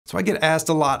So I get asked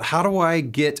a lot, how do I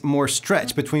get more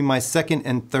stretch between my second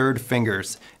and third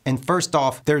fingers? And first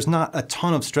off, there's not a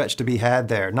ton of stretch to be had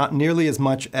there, not nearly as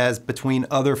much as between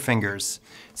other fingers.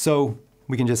 So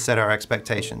we can just set our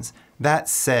expectations. That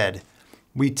said,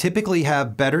 we typically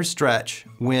have better stretch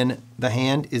when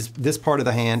this part of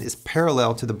the hand is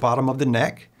parallel to the bottom of the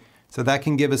neck. So that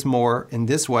can give us more in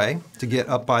this way to get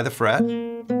up by the fret.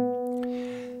 And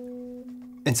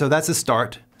so that's a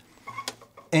start.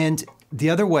 And the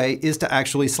other way is to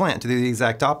actually slant, to do the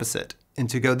exact opposite, and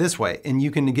to go this way. And you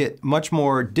can get much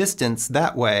more distance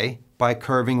that way by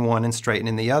curving one and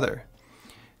straightening the other.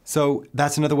 So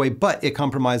that's another way, but it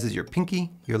compromises your pinky,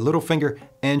 your little finger,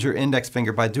 and your index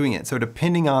finger by doing it. So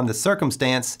depending on the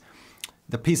circumstance,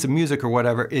 the piece of music or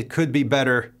whatever, it could be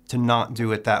better to not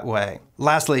do it that way.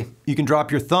 Lastly, you can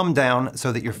drop your thumb down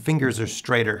so that your fingers are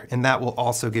straighter, and that will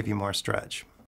also give you more stretch.